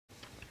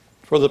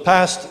For the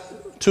past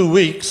 2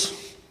 weeks,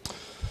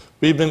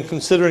 we've been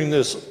considering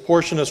this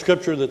portion of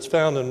Scripture that's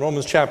found in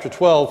Romans chapter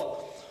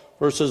 12,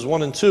 verses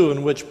 1 and 2,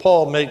 in which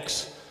Paul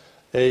makes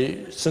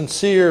a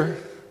sincere,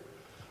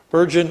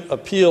 urgent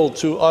appeal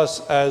to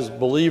us as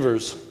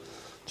believers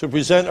to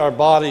present our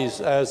bodies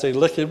as a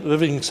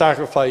living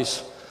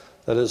sacrifice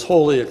that is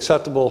wholly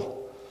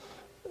acceptable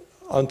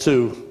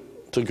unto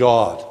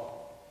God.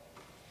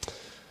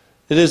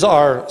 It is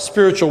our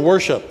spiritual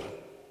worship,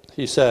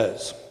 he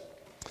says.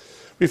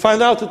 We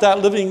find out that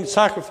living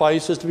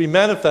sacrifice is to be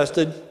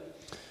manifested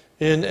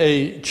in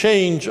a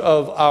change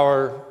of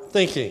our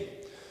thinking.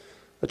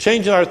 A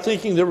change in our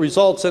thinking that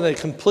results in a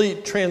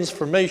complete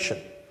transformation.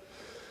 It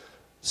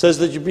says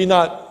that you be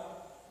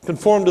not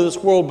conformed to this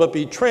world, but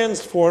be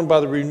transformed by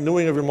the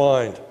renewing of your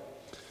mind.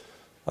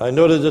 I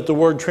noted that the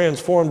word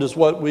transformed is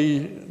what we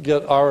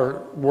get our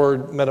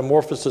word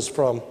metamorphosis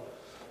from.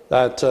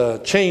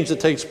 That change that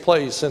takes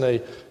place in a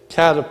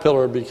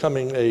caterpillar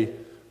becoming a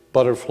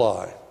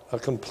butterfly. A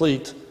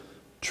complete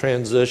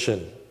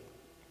transition.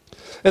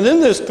 And in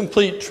this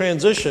complete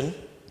transition,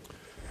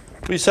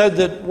 we said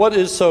that what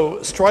is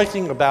so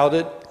striking about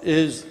it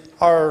is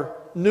our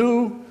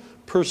new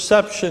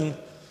perception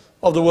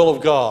of the will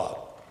of God.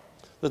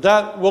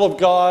 That will of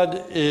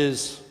God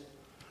is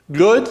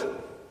good,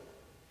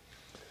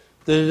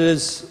 that it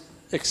is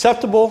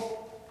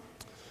acceptable,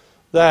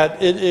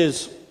 that it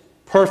is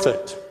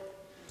perfect.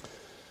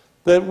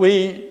 That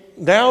we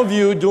now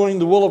view doing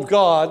the will of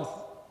God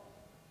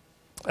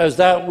as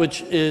that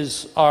which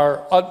is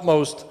our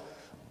utmost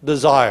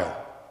desire.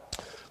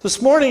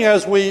 This morning,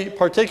 as we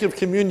partake of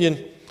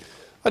communion,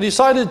 I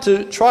decided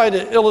to try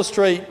to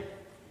illustrate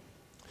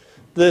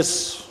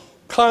this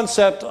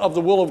concept of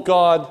the will of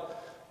God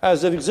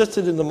as it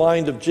existed in the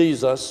mind of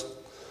Jesus.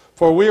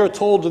 For we are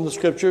told in the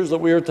Scriptures that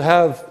we are to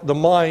have the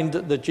mind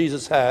that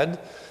Jesus had.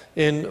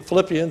 In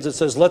Philippians, it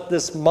says, "Let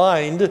this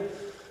mind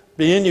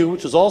be in you,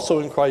 which is also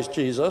in Christ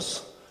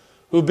Jesus,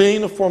 who being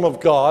in the form of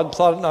God,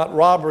 thought it not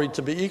robbery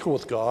to be equal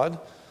with God,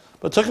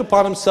 but took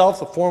upon himself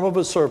the form of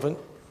a servant,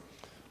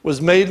 was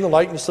made in the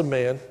likeness of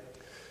man,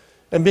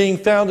 and being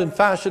found in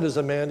fashion as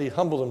a man, he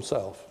humbled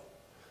himself,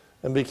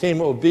 and became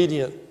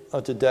obedient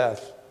unto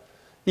death,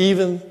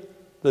 even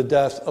the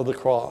death of the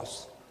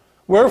cross.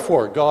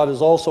 Wherefore God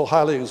has also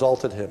highly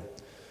exalted him,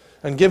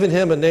 and given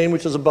him a name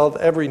which is above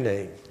every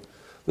name,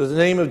 that the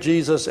name of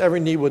Jesus every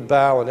knee would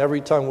bow, and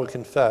every tongue would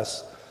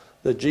confess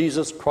that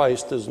Jesus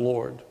Christ is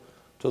Lord,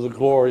 to the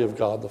glory of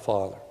God the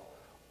Father.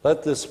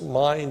 Let this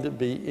mind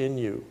be in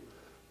you,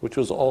 which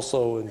was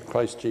also in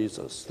Christ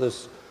Jesus."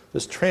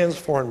 This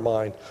transformed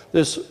mind,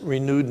 this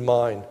renewed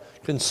mind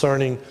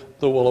concerning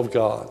the will of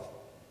God.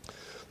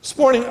 This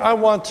morning I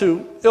want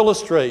to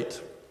illustrate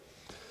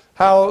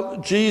how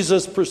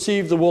Jesus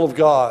perceived the will of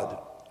God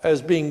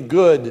as being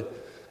good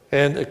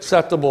and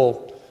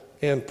acceptable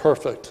and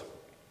perfect.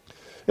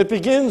 It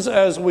begins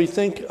as we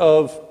think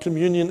of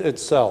communion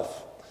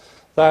itself,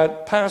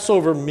 that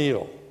Passover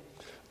meal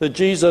that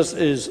Jesus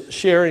is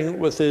sharing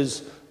with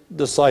his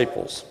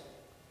disciples.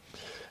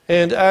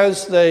 And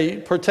as they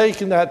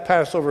partake in that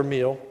Passover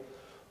meal,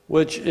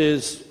 which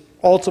is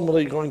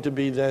ultimately going to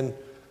be then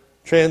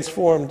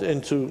transformed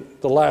into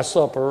the Last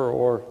Supper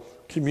or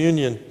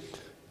communion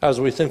as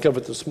we think of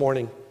it this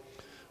morning,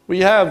 we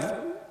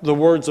have the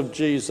words of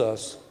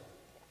Jesus.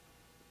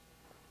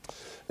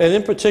 And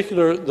in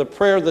particular, the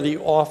prayer that he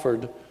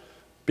offered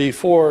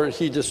before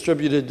he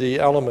distributed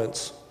the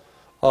elements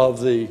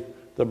of the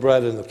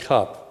bread and the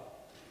cup.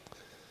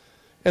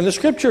 And the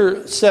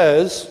Scripture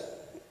says,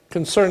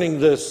 concerning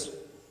this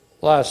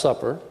Last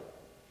Supper,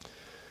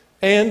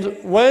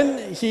 "And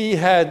when he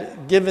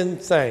had given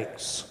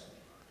thanks,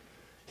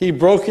 he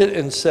broke it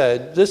and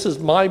said, 'This is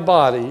my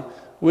body,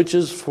 which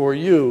is for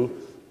you.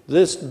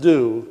 This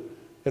do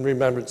in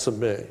remembrance of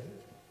me.'"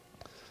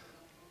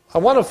 I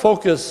want to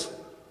focus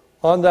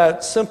on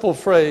that simple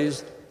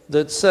phrase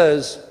that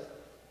says,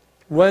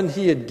 "when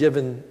he had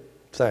given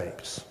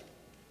thanks."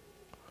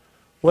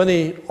 When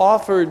he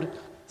offered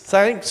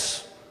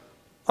thanks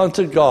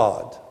unto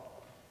God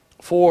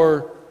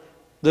for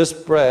this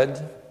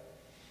bread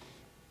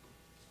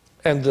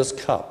and this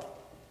cup.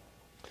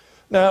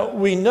 Now,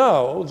 we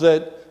know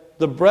that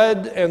the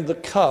bread and the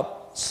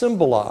cup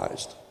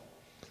symbolized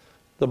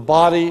the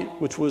body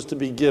which was to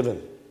be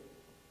given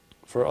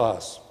for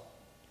us,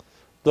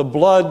 the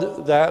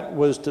blood that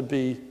was to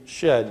be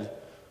shed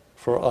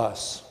for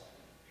us.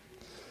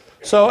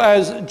 So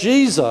as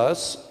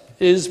Jesus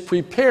is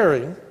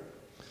preparing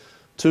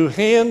to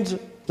hand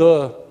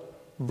the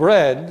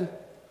bread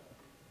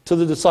to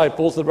the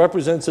disciples that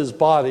represents his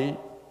body,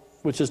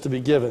 which is to be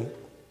given,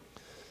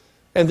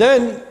 and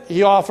then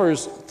he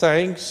offers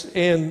thanks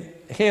and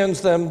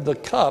hands them the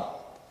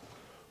cup,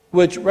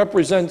 which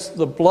represents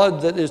the blood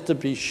that is to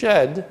be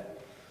shed,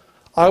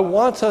 I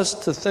want us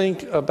to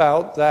think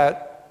about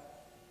that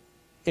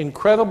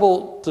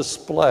incredible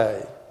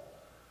display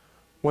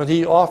when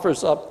he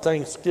offers up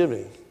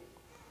thanksgiving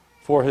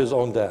for his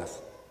own death.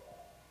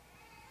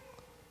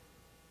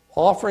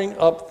 Offering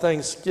up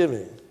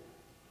thanksgiving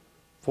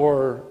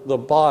for the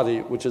body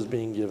which is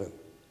being given.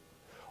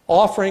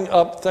 offering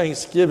up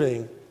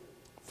thanksgiving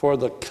for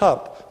the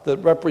cup that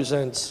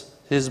represents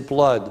his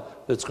blood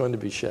that's going to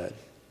be shed.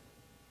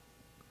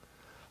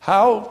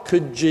 How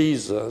could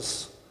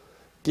Jesus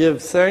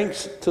give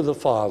thanks to the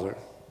Father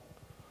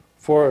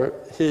for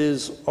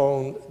his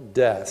own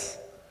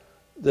death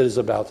that is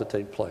about to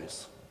take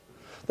place?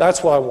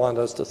 That's what I want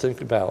us to think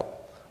about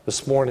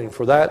this morning,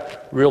 for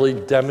that really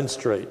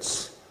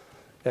demonstrates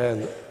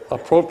an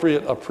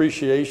appropriate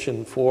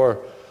appreciation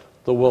for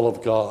the will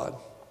of God.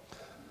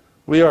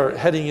 We are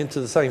heading into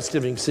the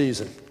Thanksgiving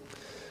season,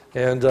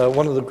 and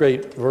one of the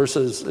great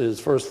verses is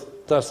 1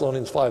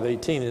 Thessalonians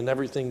 5:18, "In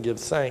everything give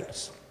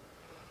thanks,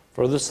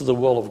 for this is the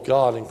will of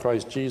God in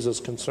Christ Jesus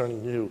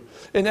concerning you.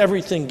 In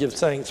everything give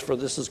thanks, for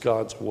this is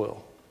God's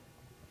will."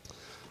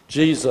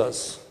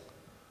 Jesus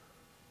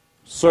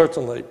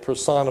certainly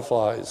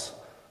personifies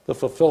the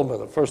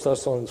fulfillment of 1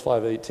 Thessalonians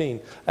 5:18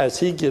 as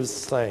he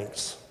gives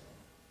thanks,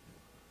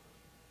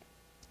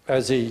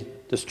 as he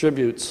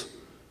distributes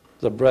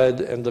the bread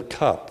and the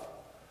cup,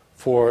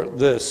 for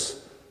this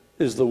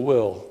is the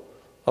will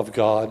of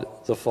God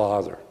the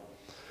Father.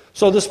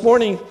 So this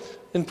morning,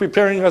 in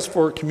preparing us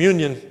for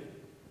communion,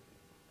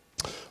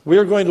 we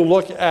are going to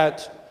look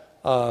at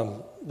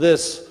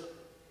this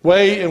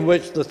way in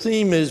which the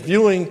theme is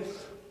viewing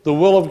the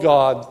will of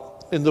God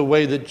in the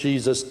way that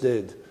Jesus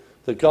did.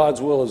 That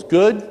God's will is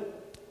good,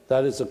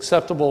 that is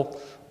acceptable,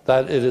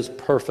 that it is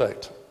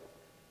perfect.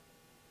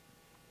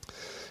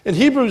 In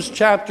Hebrews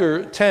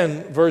chapter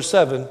 10, verse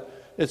 7,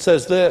 it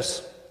says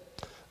this,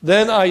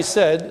 "Then I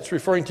said," it's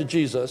referring to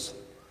Jesus,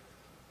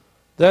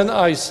 "Then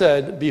I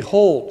said,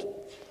 behold,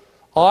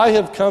 I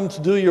have come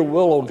to do your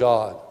will, O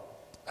God,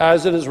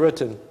 as it is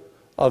written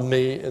of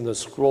me in the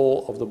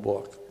scroll of the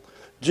book."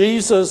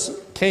 Jesus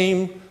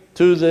came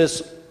to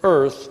this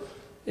earth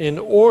in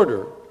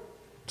order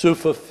to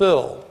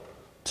fulfill,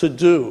 to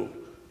do,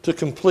 to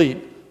complete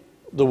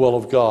the will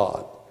of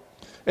God.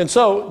 And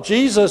so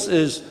Jesus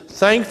is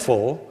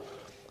thankful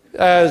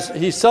as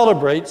he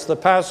celebrates the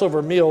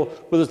Passover meal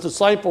with his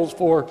disciples,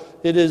 for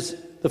it is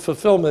the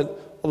fulfillment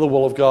of the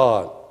will of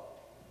God.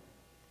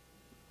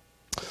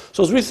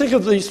 So as we think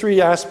of these three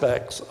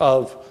aspects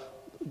of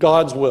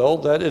God's will,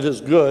 that it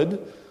is good,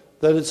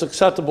 that it's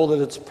acceptable,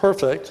 that it's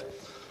perfect,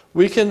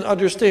 we can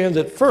understand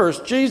that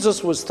first,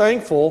 Jesus was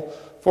thankful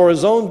for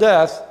his own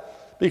death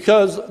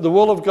because the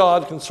will of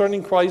God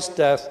concerning Christ's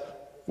death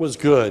was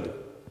good.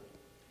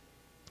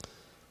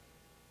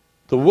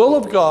 The will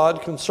of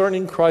God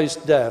concerning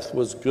Christ's death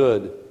was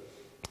good,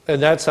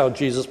 and that's how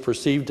Jesus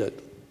perceived it.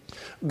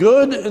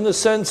 Good in the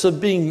sense of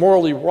being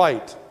morally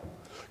right.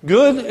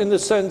 Good in the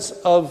sense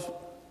of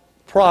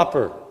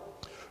proper.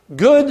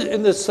 Good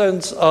in the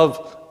sense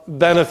of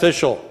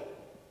beneficial.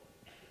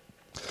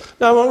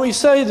 Now, when we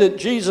say that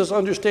Jesus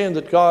understood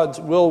that God's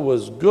will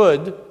was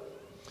good,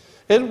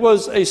 it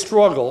was a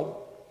struggle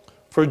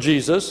for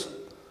Jesus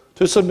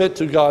to submit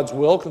to God's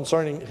will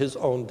concerning his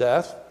own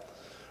death.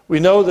 We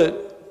know that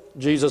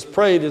Jesus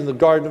prayed in the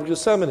Garden of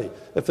Gethsemane,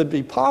 "If it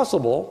be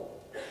possible,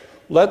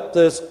 let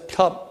this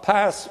cup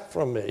pass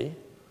from me."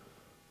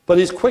 But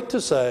he's quick to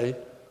say,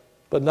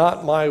 "But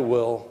not my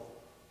will,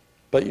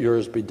 but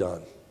yours be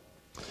done."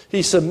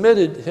 He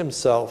submitted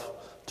himself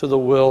to the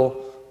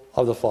will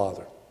of the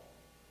Father.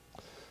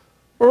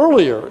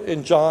 Earlier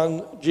in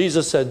John,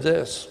 Jesus said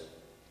this,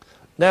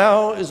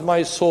 "Now is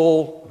my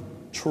soul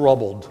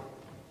troubled.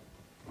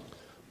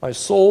 My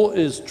soul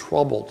is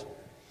troubled.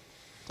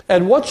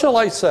 And what shall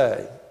I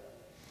say?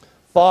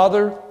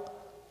 Father,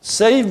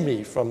 save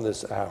me from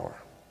this hour.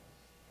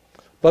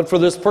 But for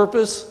this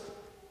purpose,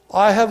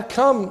 I have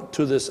come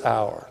to this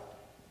hour.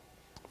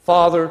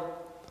 Father,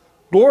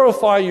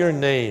 glorify your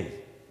name."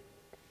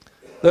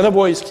 Then a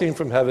voice came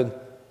from heaven,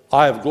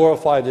 "I have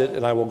glorified it,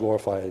 and I will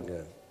glorify it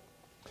again."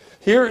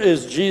 Here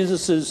is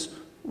Jesus'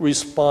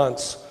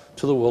 response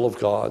to the will of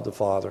God the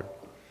Father.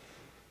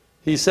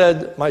 He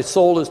said, "My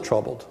soul is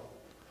troubled.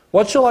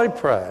 What shall I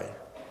pray?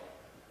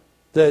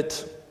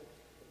 That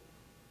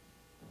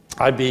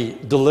I be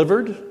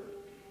delivered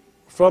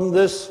from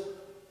this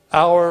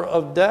hour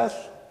of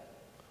death?"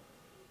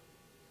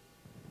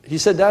 He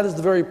said, "That is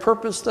the very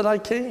purpose that I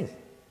came."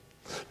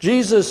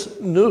 Jesus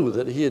knew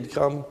that he had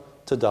come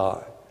to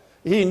die.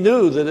 He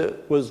knew that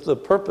it was the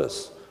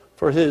purpose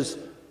for his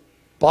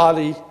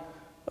body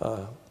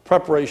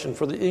preparation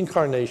for the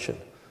incarnation,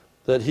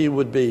 that he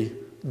would be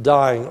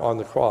dying on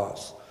the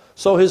cross.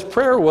 So his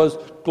prayer was,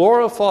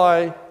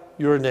 "Glorify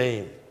your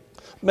name.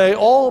 May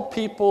all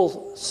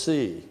people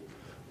see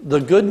the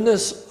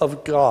goodness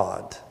of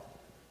God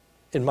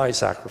in my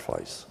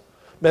sacrifice.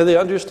 May they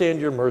understand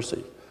your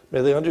mercy.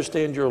 May they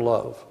understand your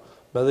love.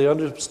 May they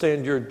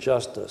understand your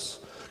justice.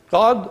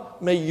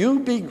 God, may you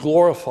be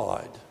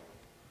glorified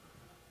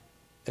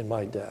in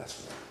my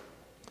death.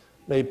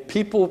 May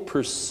people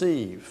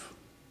perceive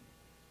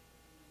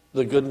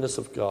the goodness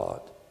of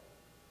God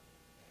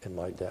in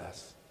my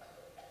death.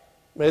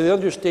 May they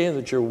understand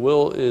that your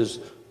will is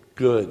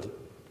good."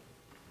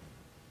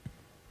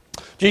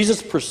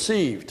 Jesus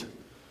perceived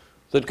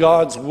that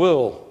God's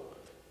will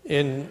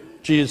in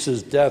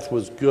Jesus' death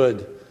was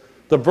good.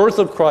 The birth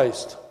of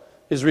Christ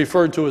is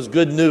referred to as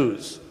good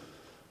news.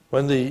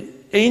 When the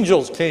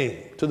angels came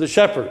to the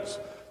shepherds,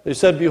 they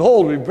said,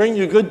 "Behold, we bring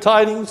you good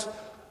tidings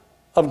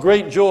of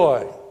great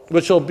joy,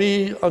 which shall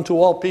be unto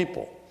all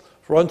people.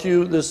 For unto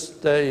you this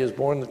day is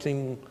born the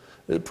King,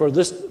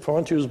 for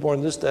unto you is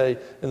born this day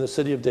in the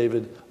city of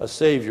David a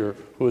Savior,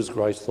 who is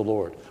Christ the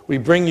Lord." We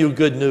bring you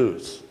good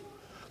news.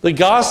 The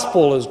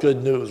gospel is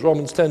good news,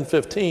 Romans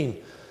 10:15.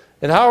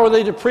 "And how are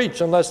they to preach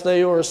unless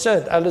they are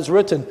sent? As it is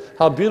written,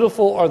 how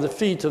beautiful are the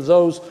feet of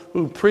those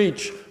who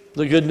preach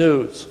the good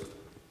news."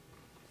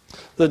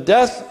 The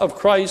death of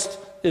Christ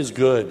is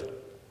good.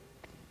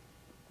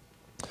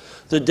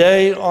 The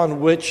day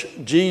on which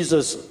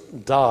Jesus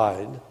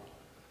died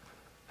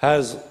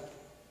has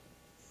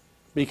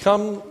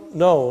become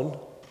known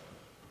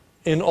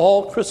in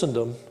all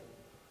Christendom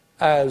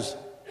as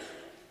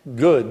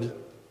Good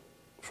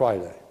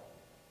Friday.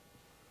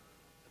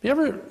 Have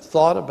you ever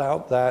thought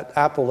about that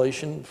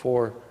appellation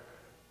for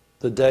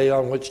the day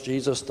on which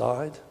Jesus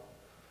died?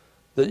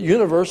 That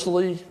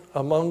universally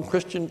among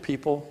Christian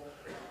people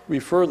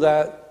refer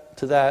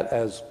to that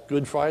as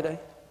Good Friday?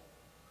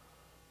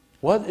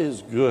 What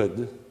is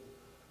good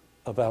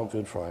about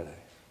Good Friday?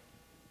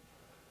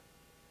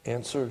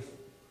 Answer: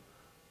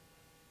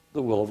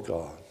 the will of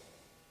God.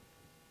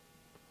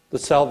 The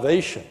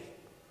salvation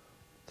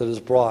that is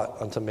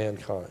brought unto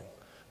mankind.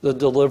 The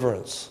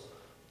deliverance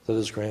that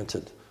is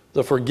granted.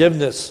 The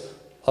forgiveness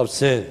of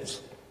sins.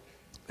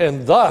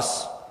 And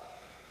thus,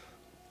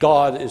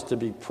 God is to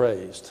be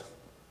praised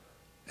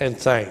and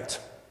thanked.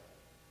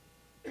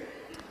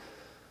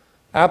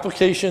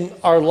 Application: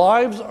 our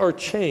lives are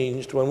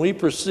changed when we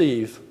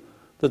perceive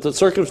that the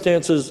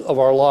circumstances of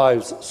our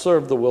lives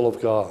serve the will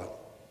of God.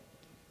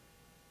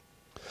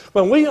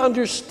 When we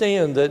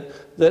understand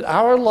that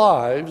our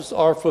lives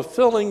are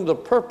fulfilling the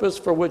purpose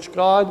for which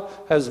God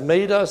has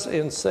made us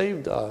and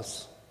saved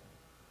us,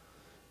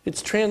 it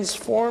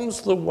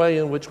transforms the way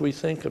in which we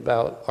think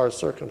about our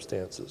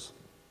circumstances.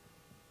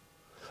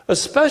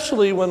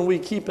 Especially when we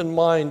keep in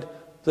mind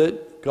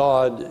that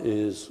God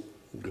is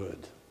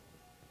good.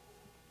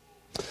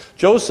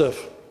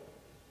 Joseph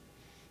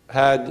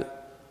had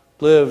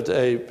lived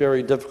a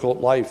very difficult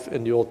life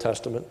in the Old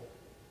Testament.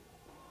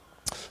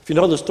 If you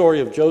know the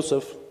story of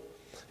Joseph,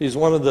 he's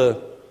one of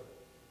the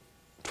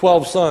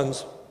 12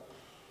 sons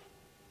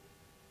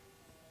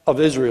of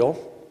Israel,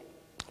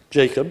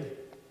 Jacob.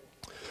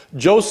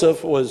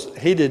 Joseph was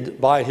hated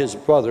by his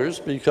brothers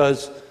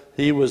because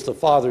he was the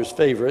father's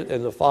favorite,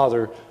 and the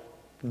father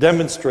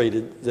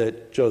demonstrated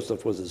that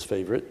Joseph was his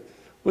favorite,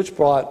 which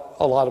brought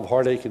a lot of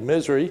heartache and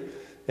misery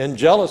and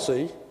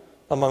jealousy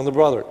among the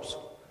brothers.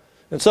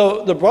 And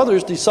so the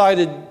brothers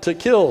decided to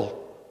kill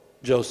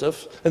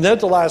Joseph, and then at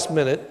the last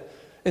minute,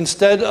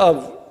 instead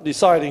of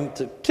deciding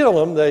to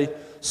kill him, they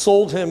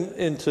sold him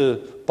into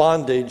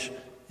bondage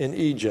in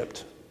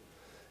Egypt.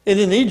 And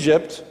in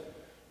Egypt,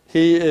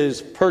 he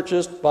is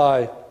purchased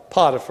by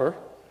Potiphar,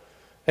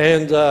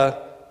 and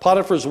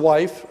Potiphar's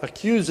wife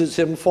accuses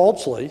him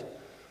falsely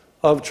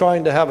of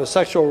trying to have a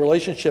sexual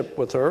relationship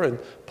with her, and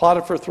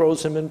Potiphar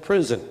throws him in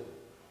prison.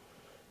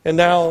 And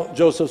now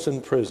Joseph's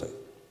in prison.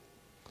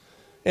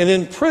 And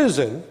in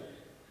prison,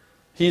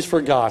 he's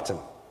forgotten.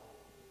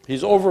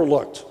 He's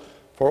overlooked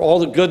for all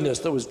the goodness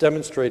that was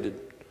demonstrated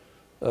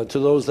to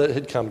those that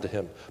had come to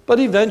him. But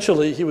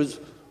eventually, he was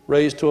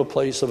raised to a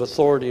place of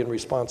authority and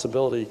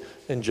responsibility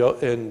in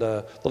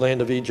the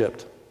land of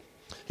Egypt.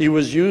 He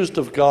was used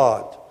of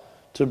God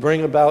to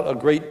bring about a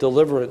great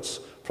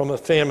deliverance from a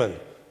famine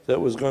that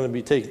was going to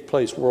be taking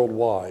place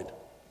worldwide.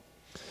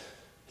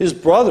 His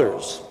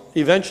brothers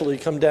eventually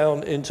come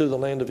down into the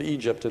land of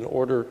Egypt in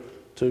order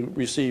to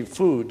receive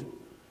food,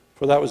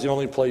 for that was the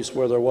only place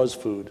where there was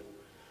food.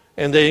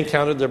 And they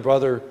encountered their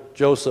brother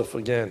Joseph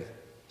again.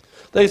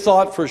 They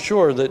thought for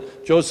sure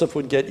that Joseph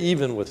would get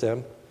even with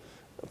them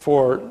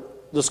for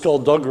the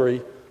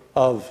skullduggery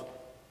of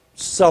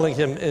selling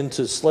him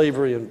into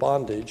slavery and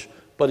bondage,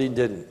 but he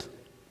didn't.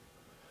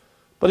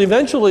 But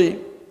eventually,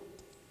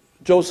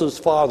 Joseph's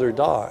father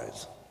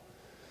dies.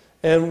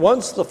 And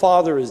once the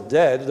father is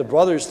dead, the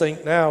brothers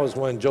think now is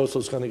when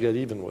Joseph's going to get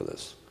even with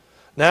us.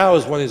 Now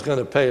is when he's going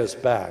to pay us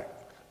back.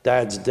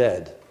 Dad's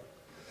dead.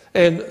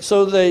 And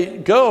so they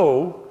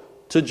go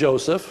to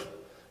Joseph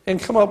and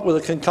come up with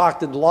a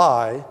concocted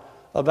lie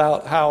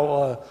about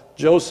how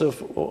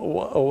Joseph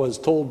was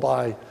told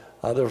by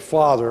their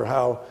father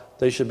how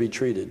they should be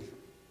treated.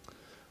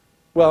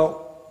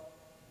 Well,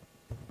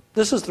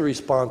 this is the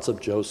response of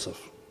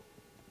Joseph.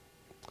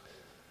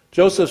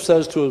 Joseph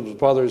says to his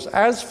brothers,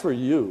 "As for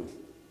you,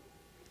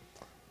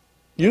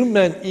 you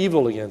meant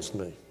evil against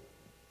me.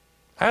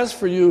 As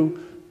for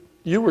you,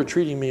 you were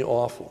treating me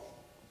awful.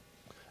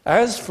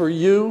 As for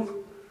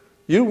you,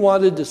 you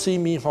wanted to see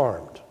me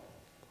harmed.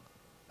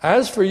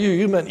 As for you,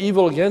 you meant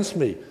evil against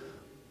me.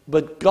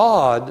 But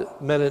God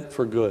meant it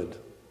for good,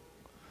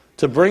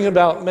 to bring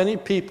about many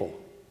people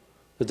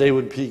that they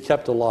would be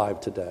kept alive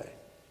today."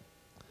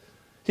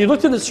 He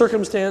looked at his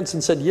circumstance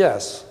and said,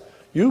 "Yes,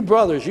 you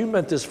brothers, you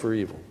meant this for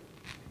evil.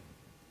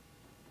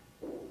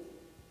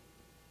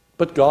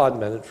 But God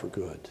meant it for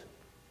good."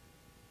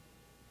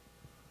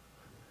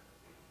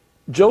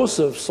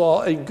 Joseph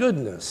saw a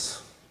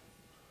goodness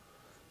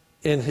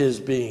in his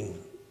being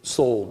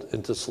sold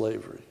into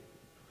slavery.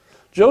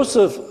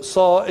 Joseph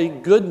saw a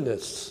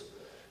goodness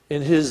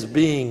in his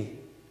being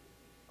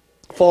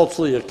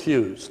falsely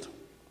accused.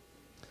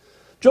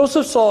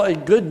 Joseph saw a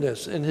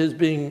goodness in his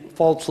being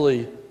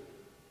falsely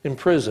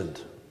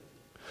imprisoned.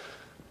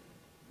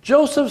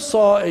 Joseph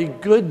saw a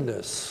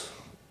goodness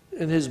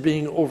in his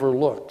being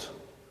overlooked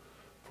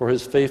for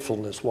his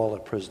faithfulness while a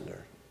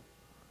prisoner.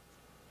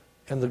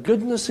 And the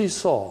goodness he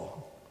saw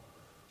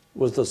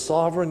was the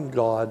sovereign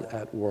God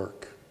at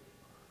work.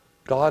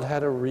 God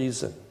had a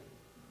reason.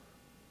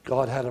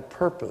 God had a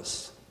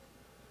purpose.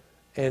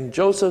 And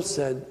Joseph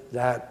said,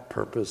 that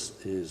purpose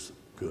is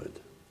good.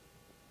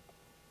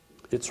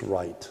 It's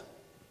right.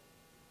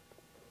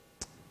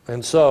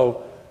 And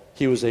so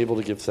he was able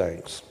to give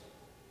thanks.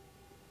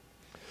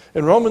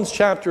 In Romans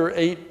chapter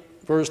 8,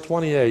 verse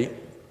 28,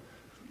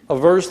 a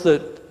verse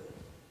that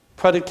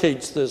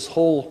predicates this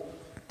whole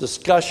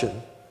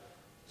discussion,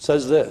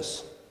 says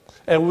this,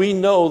 and we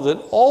know that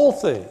all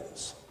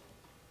things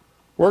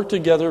work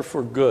together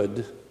for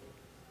good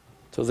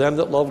to them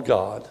that love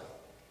God,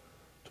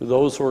 to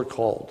those who are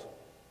called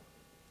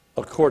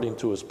according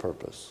to his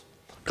purpose.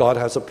 God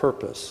has a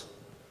purpose.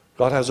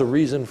 God has a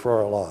reason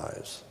for our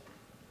lives.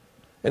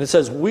 And it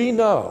says, we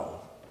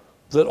know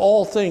that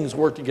all things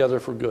work together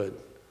for good.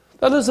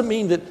 That doesn't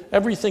mean that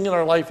everything in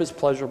our life is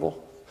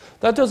pleasurable.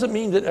 That doesn't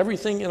mean that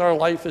everything in our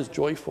life is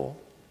joyful.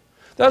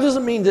 That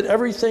doesn't mean that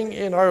everything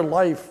in our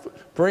life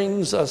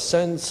brings a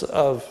sense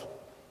of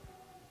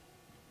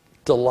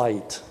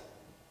delight.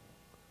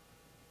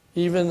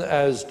 Even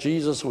as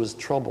Jesus was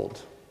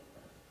troubled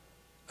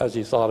as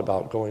he thought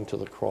about going to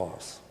the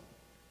cross.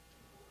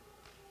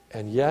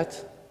 And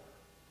yet,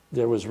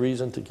 there was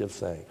reason to give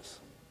thanks.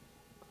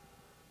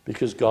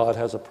 Because God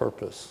has a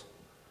purpose.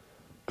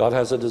 God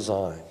has a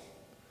design.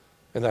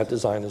 And that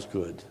design is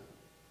good.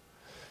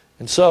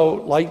 And so,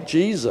 like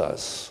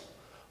Jesus,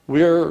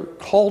 we're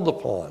called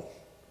upon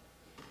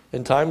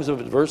in times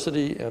of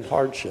adversity and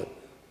hardship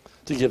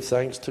to give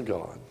thanks to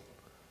God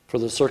for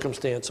the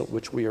circumstance of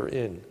which we are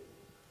in.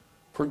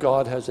 For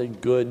God has a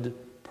good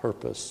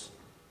purpose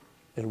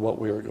in what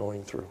we are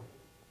going through.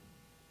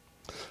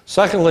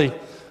 Secondly,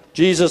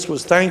 Jesus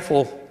was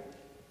thankful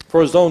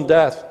for his own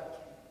death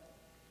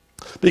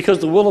because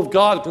the will of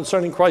God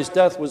concerning Christ's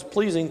death was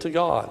pleasing to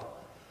God.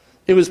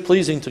 It was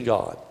pleasing to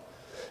God.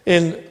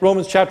 In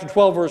Romans chapter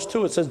 12, verse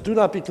 2, it says, do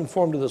not be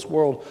conformed to this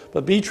world,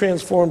 but be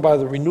transformed by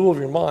the renewal of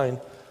your mind,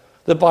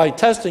 that by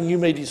testing you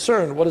may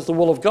discern what is the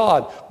will of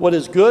God, what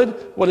is good,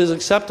 what is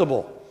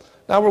acceptable.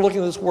 Now we're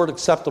looking at this word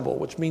acceptable,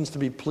 which means to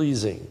be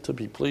pleasing, to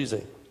be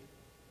pleasing.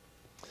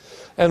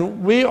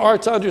 And we are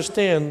to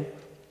understand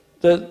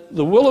that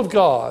the will of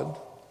God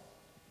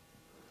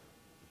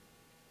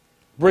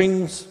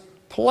brings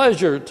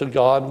pleasure to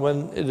God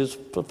when it is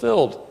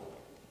fulfilled.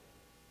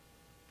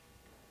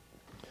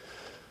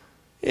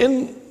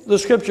 In the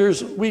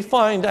scriptures, we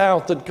find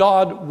out that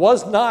God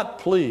was not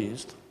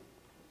pleased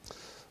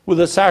with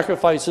the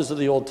sacrifices of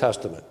the Old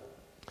Testament.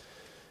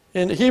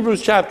 In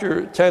Hebrews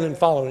chapter 10 and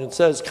following, it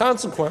says,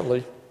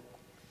 consequently,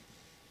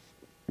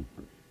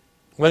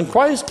 when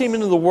Christ came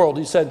into the world,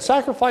 he said,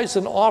 sacrifice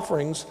and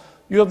offerings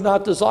you have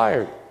not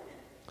desired,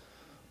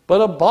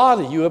 but a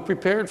body you have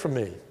prepared for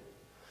me.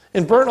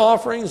 In burnt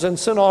offerings and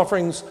sin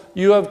offerings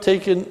you have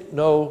taken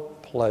no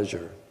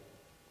pleasure.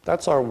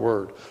 That's our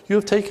word. You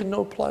have taken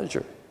no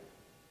pleasure.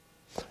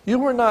 You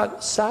were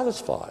not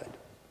satisfied.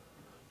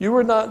 You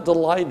were not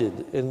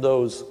delighted in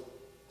those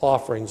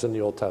offerings in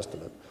the Old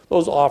Testament.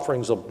 Those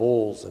offerings of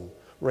bulls and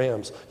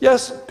rams.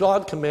 Yes,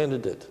 God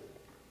commanded it.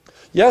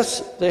 Yes,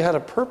 they had a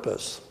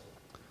purpose.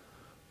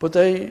 But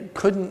they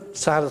couldn't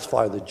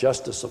satisfy the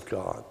justice of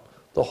God,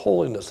 the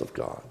holiness of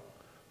God,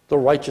 the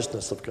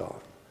righteousness of God.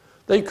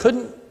 They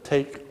couldn't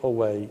take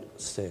away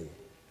sin.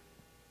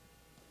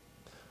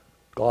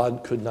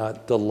 God could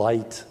not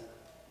delight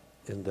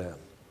in them.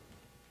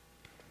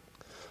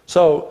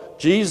 So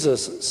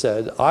Jesus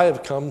said, I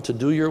have come to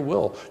do your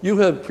will. You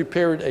have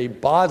prepared a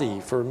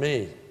body for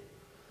me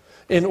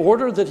in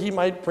order that he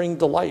might bring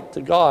delight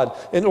to God,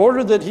 in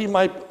order that he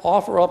might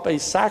offer up a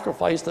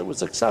sacrifice that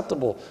was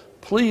acceptable,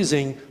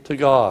 pleasing to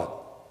God.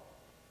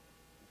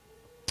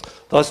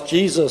 Thus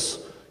Jesus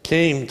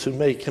came to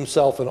make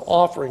himself an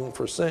offering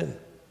for sin.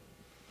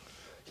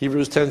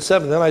 Hebrews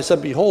 10:7, then I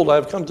said, behold, I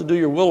have come to do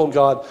your will, O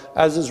God,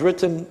 as is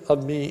written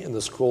of me in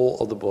the scroll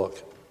of the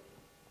book.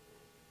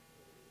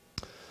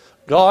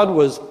 God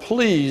was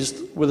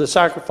pleased with the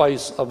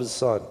sacrifice of his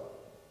Son.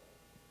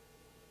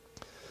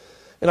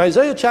 In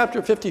Isaiah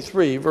chapter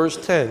 53, verse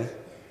 10,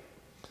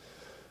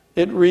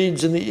 it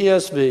reads in the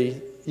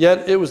ESV,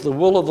 yet it was the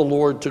will of the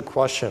Lord to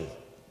crush him.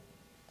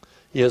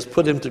 He has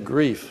put him to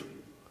grief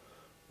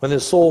when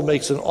his soul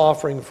makes an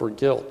offering for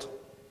guilt.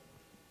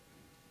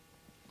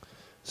 It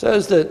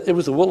says that it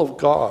was the will of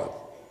God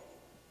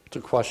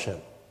to crush him,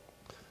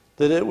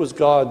 that it was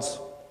God's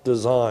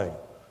design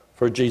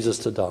for Jesus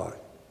to die.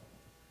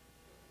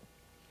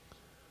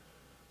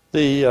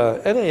 The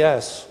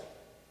NAS,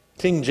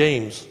 King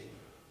James,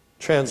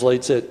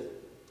 translates it,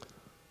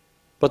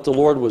 but the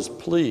Lord was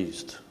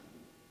pleased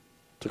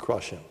to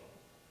crush him.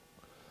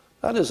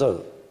 That is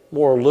a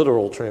more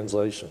literal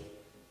translation.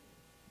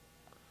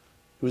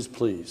 He was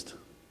pleased.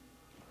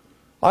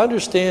 I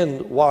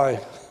understand why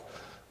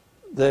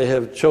they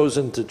have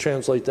chosen to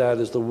translate that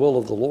as the will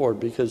of the Lord,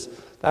 because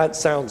that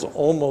sounds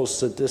almost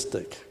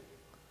sadistic.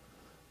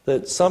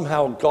 That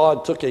somehow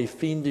God took a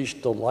fiendish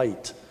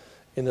delight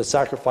in the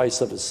sacrifice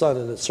of his son,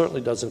 and it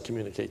certainly doesn't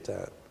communicate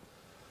that.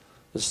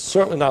 It's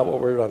certainly not what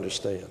we're to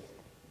understand.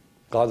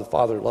 God the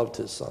Father loved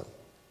his son.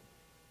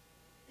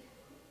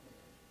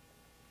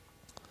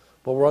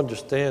 What we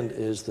understand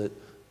is that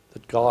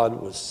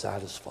God was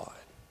satisfied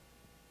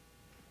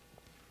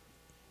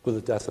with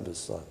the death of his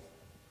son.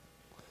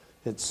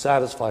 It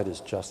satisfied his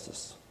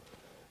justice.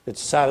 It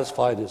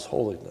satisfied his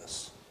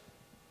holiness.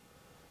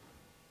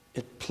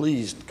 It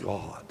pleased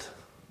God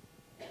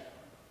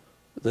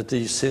that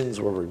these sins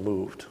were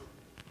removed.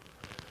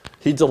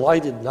 He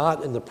delighted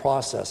not in the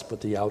process,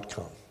 but the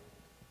outcome.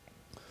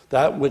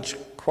 That which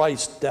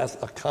Christ's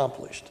death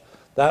accomplished,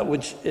 that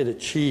which it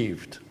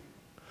achieved.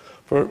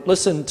 For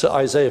listen to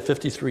Isaiah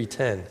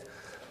 53:10.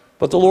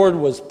 But the Lord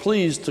was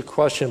pleased to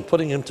crush him,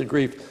 putting him to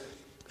grief.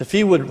 If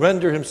he would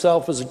render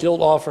himself as a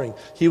guilt offering,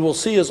 he will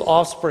see his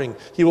offspring,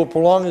 he will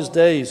prolong his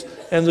days,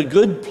 and the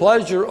good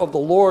pleasure of the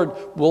Lord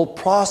will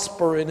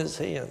prosper in his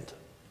hand.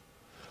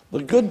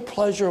 The good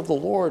pleasure of the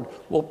Lord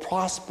will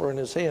prosper in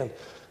his hand.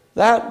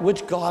 That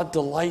which God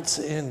delights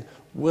in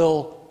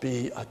will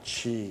be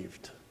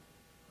achieved.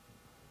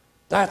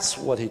 That's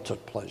what he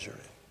took pleasure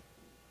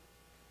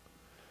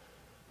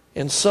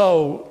in. And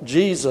so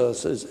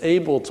Jesus is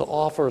able to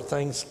offer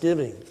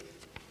thanksgiving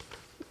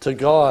to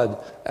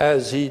God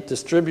as he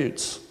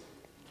distributes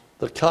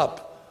the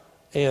cup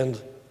and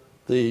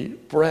the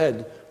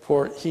bread,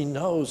 for he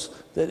knows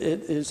that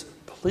it is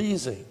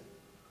pleasing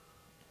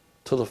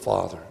to the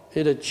Father.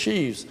 It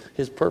achieves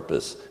his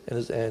purpose and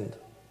his end.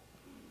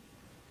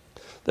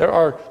 There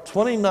are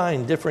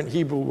 29 different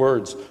Hebrew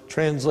words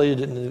translated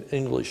into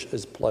English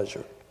as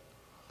pleasure.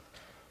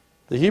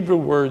 The Hebrew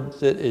word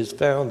that is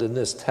found in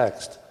this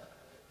text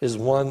is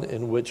one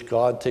in which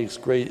God takes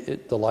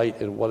great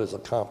delight in what is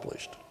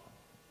accomplished.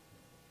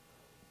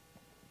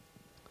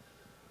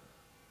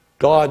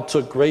 God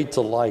took great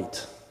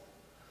delight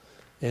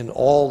in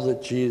all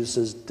that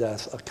Jesus'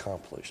 death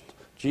accomplished.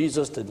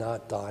 Jesus did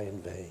not die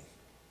in vain.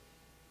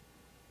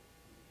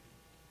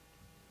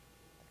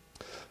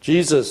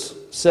 Jesus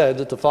said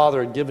that the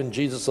Father had given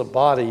Jesus a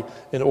body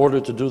in order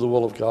to do the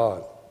will of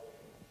God.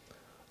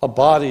 A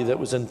body that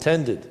was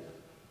intended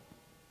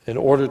in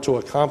order to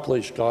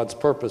accomplish God's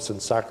purpose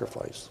and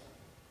sacrifice.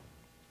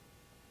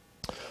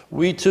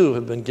 We too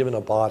have been given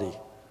a body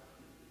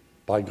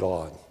by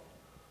God.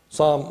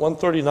 Psalm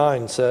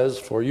 139 says,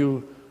 "For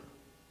you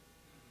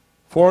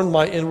formed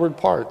my inward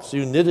parts.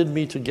 You knitted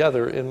me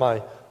together in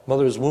my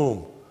mother's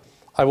womb.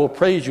 I will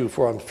praise you,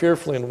 for I'm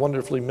fearfully and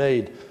wonderfully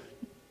made.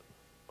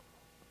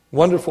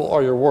 Wonderful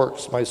are your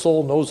works. My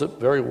soul knows it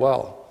very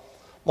well.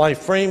 My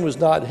frame was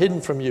not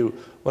hidden from you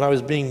when I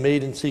was being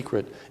made in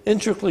secret,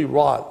 intricately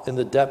wrought in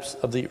the depths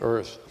of the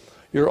earth.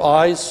 Your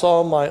eyes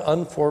saw my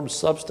unformed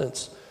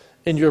substance.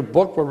 In your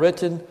book were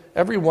written,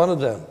 every one of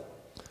them,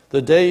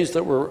 the days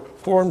that were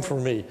formed for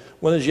me,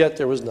 when as yet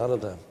there was none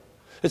of them."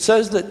 It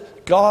says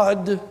that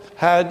God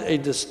had a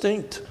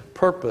distinct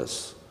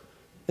purpose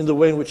in the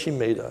way in which he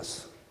made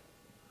us.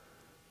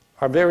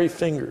 Our very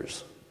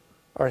fingers,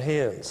 our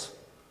hands,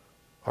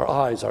 our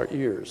eyes, our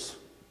ears,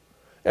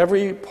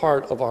 every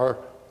part of our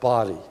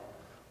body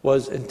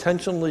was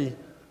intentionally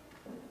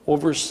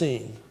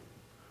overseen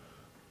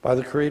by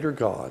the Creator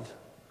God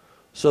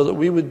so that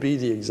we would be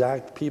the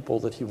exact people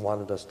that he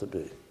wanted us to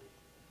be.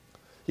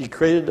 He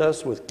created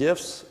us with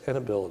gifts and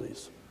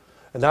abilities.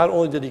 And not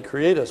only did he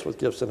create us with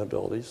gifts and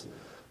abilities,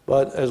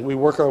 but as we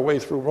work our way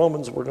through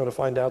Romans, we're going to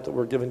find out that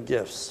we're given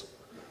gifts.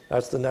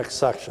 That's the next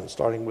section,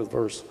 starting with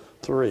verse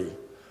 3,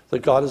 that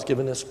God has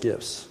given us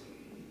gifts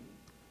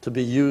to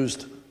be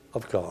used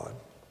of God.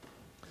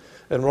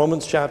 In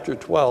Romans chapter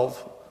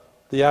 12,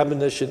 the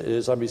admonition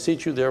is, "I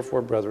beseech you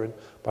therefore, brethren,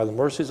 by the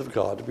mercies of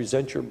God, to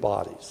present your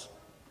bodies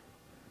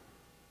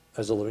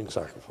as a living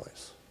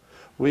sacrifice."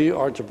 We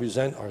are to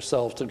present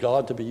ourselves to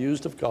God, to be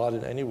used of God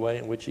in any way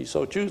in which he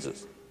so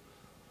chooses.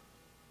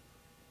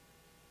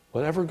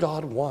 Whatever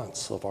God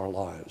wants of our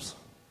lives,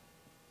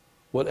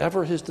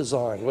 whatever his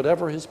design,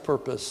 whatever his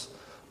purpose,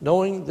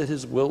 knowing that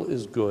his will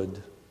is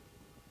good,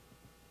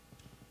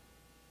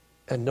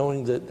 and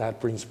knowing that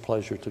that brings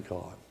pleasure to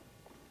God,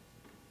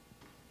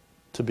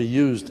 to be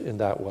used in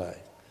that way.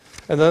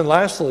 And then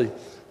lastly,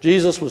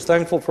 Jesus was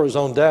thankful for his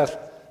own death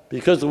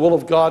because the will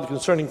of God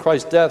concerning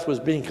Christ's death was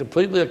being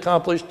completely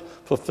accomplished,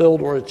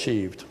 fulfilled, or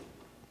achieved.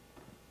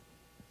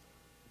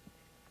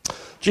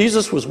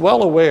 Jesus was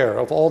well aware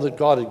of all that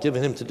God had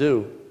given him to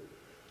do.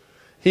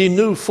 He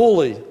knew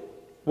fully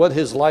what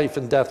his life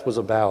and death was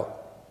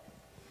about.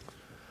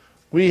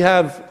 We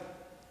have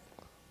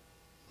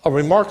a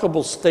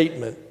remarkable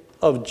statement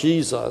of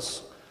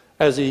Jesus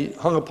as he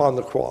hung upon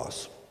the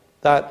cross.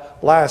 That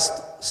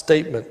last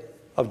statement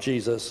of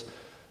Jesus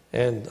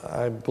And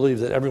I believe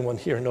that everyone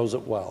here knows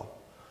it well.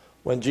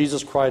 When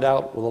Jesus cried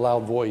out with a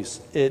loud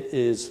voice, "It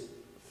is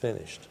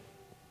finished."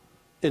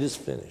 It is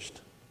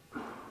finished.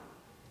 Do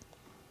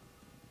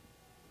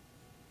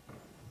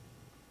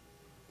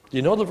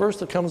you know the verse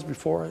that comes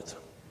before it?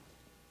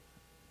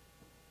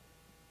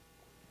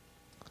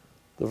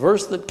 The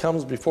verse that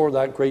comes before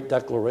that great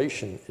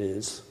declaration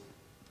is,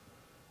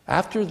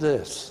 after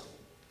this,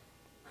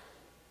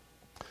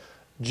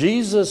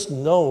 Jesus,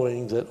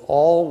 knowing that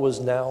all was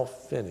now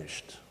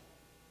finished.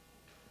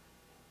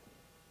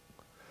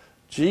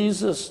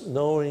 Jesus,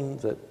 knowing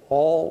that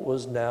all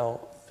was now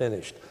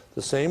finished.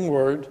 The same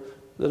word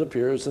that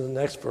appears in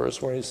the next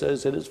verse where he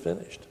says, "It is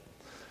finished."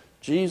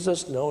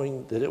 Jesus,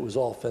 knowing that it was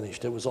all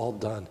finished, it was all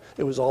done,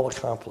 it was all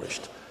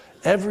accomplished.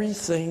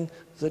 Everything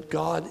that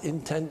God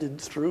intended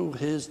through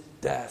his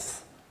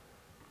death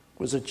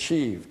was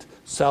achieved.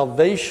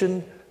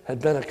 Salvation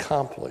had been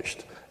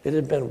accomplished. It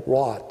had been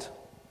wrought.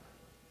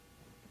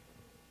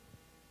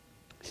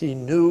 He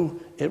knew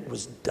it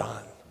was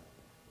done.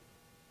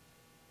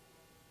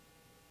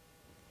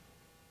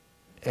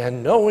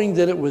 And knowing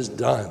that it was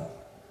done,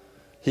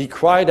 he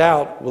cried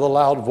out with a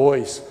loud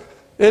voice,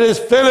 "It is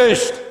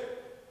finished!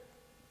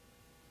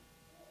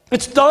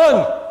 It's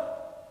done!"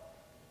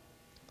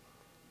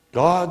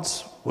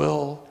 God's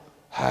will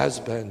has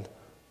been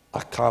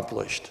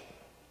accomplished.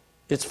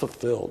 It's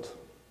fulfilled.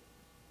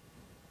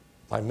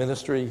 My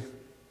ministry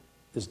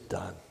is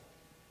done.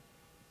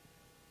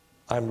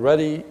 I'm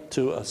ready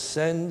to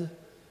ascend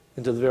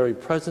into the very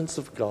presence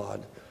of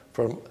God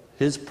from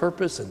his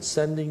purpose in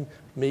sending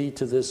me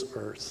to this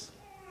earth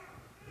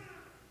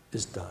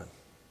is done.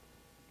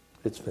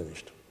 It's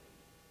finished.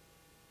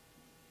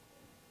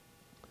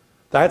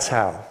 That's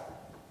how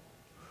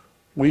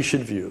we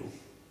should view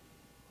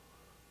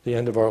the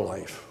end of our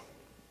life.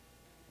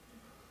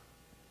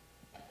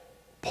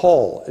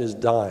 Paul is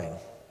dying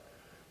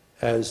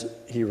as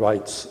he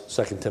writes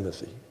 2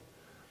 Timothy.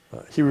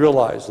 He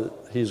realized that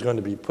he's going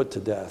to be put to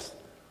death.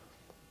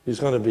 He's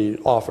going to be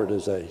offered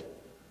as a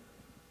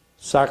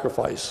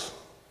sacrifice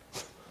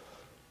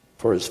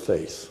for his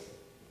faith.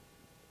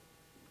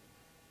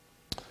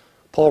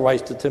 Paul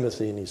writes to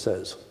Timothy and he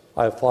says,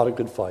 "I have fought a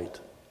good fight.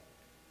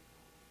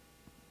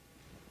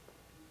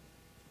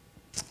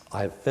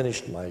 I have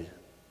finished my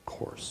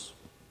course.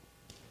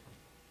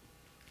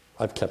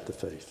 I've kept the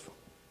faith."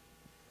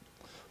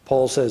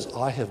 Paul says,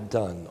 "I have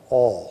done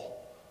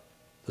all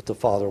that the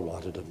Father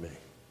wanted of me."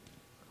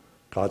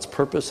 God's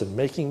purpose in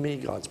making me,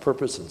 God's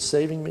purpose in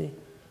saving me,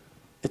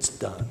 it's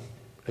done.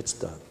 It's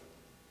done.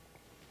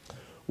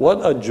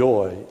 What a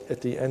joy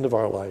at the end of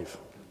our life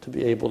to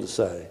be able to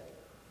say,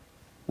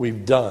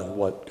 we've done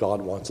what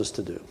God wants us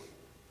to do.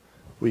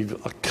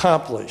 We've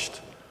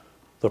accomplished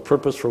the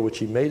purpose for which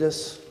he made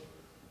us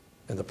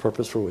and the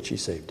purpose for which he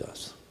saved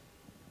us.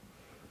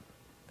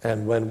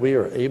 And when we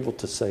are able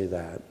to say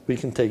that, we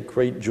can take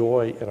great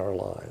joy in our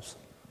lives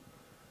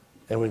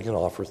and we can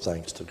offer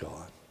thanks to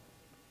God.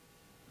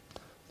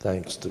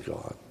 Thanks to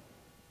God.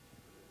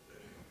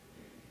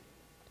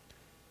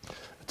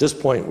 At this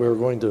point, we're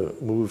going to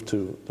move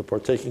to the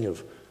partaking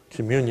of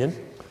communion.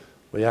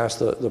 We ask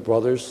the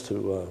brothers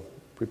to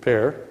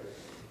prepare.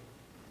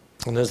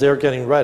 And as they're getting ready,